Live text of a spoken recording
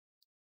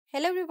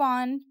Hello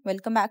everyone,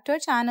 welcome back to our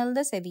channel,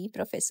 The Savvy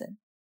Professor.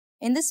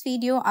 In this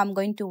video, I'm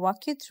going to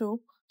walk you through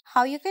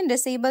how you can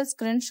disable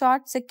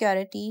screenshot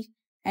security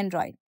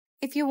Android.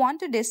 If you want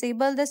to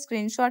disable the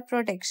screenshot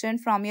protection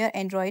from your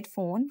Android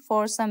phone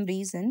for some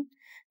reason,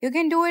 you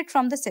can do it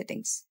from the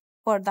settings.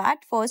 For that,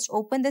 first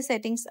open the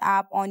settings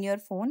app on your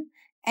phone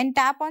and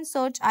tap on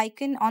search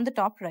icon on the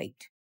top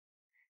right.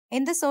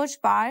 In the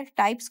search bar,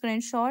 type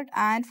screenshot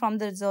and from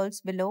the results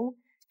below,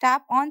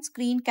 tap on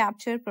screen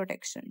capture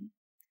protection.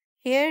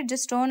 Here,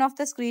 just turn off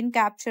the screen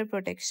capture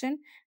protection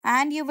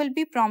and you will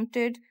be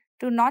prompted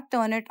to not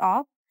turn it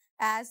off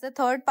as the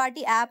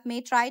third-party app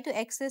may try to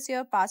access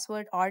your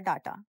password or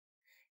data.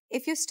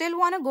 If you still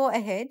want to go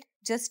ahead,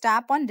 just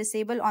tap on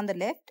disable on the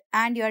left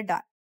and you're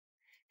done.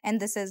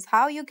 And this is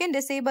how you can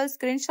disable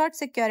screenshot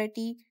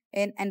security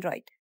in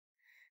Android.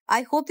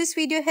 I hope this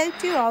video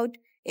helped you out.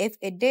 If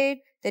it did,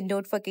 then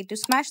don't forget to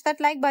smash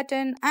that like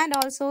button and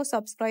also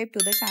subscribe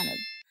to the channel.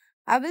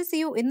 I will see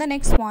you in the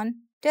next one.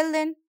 Till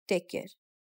then, take care.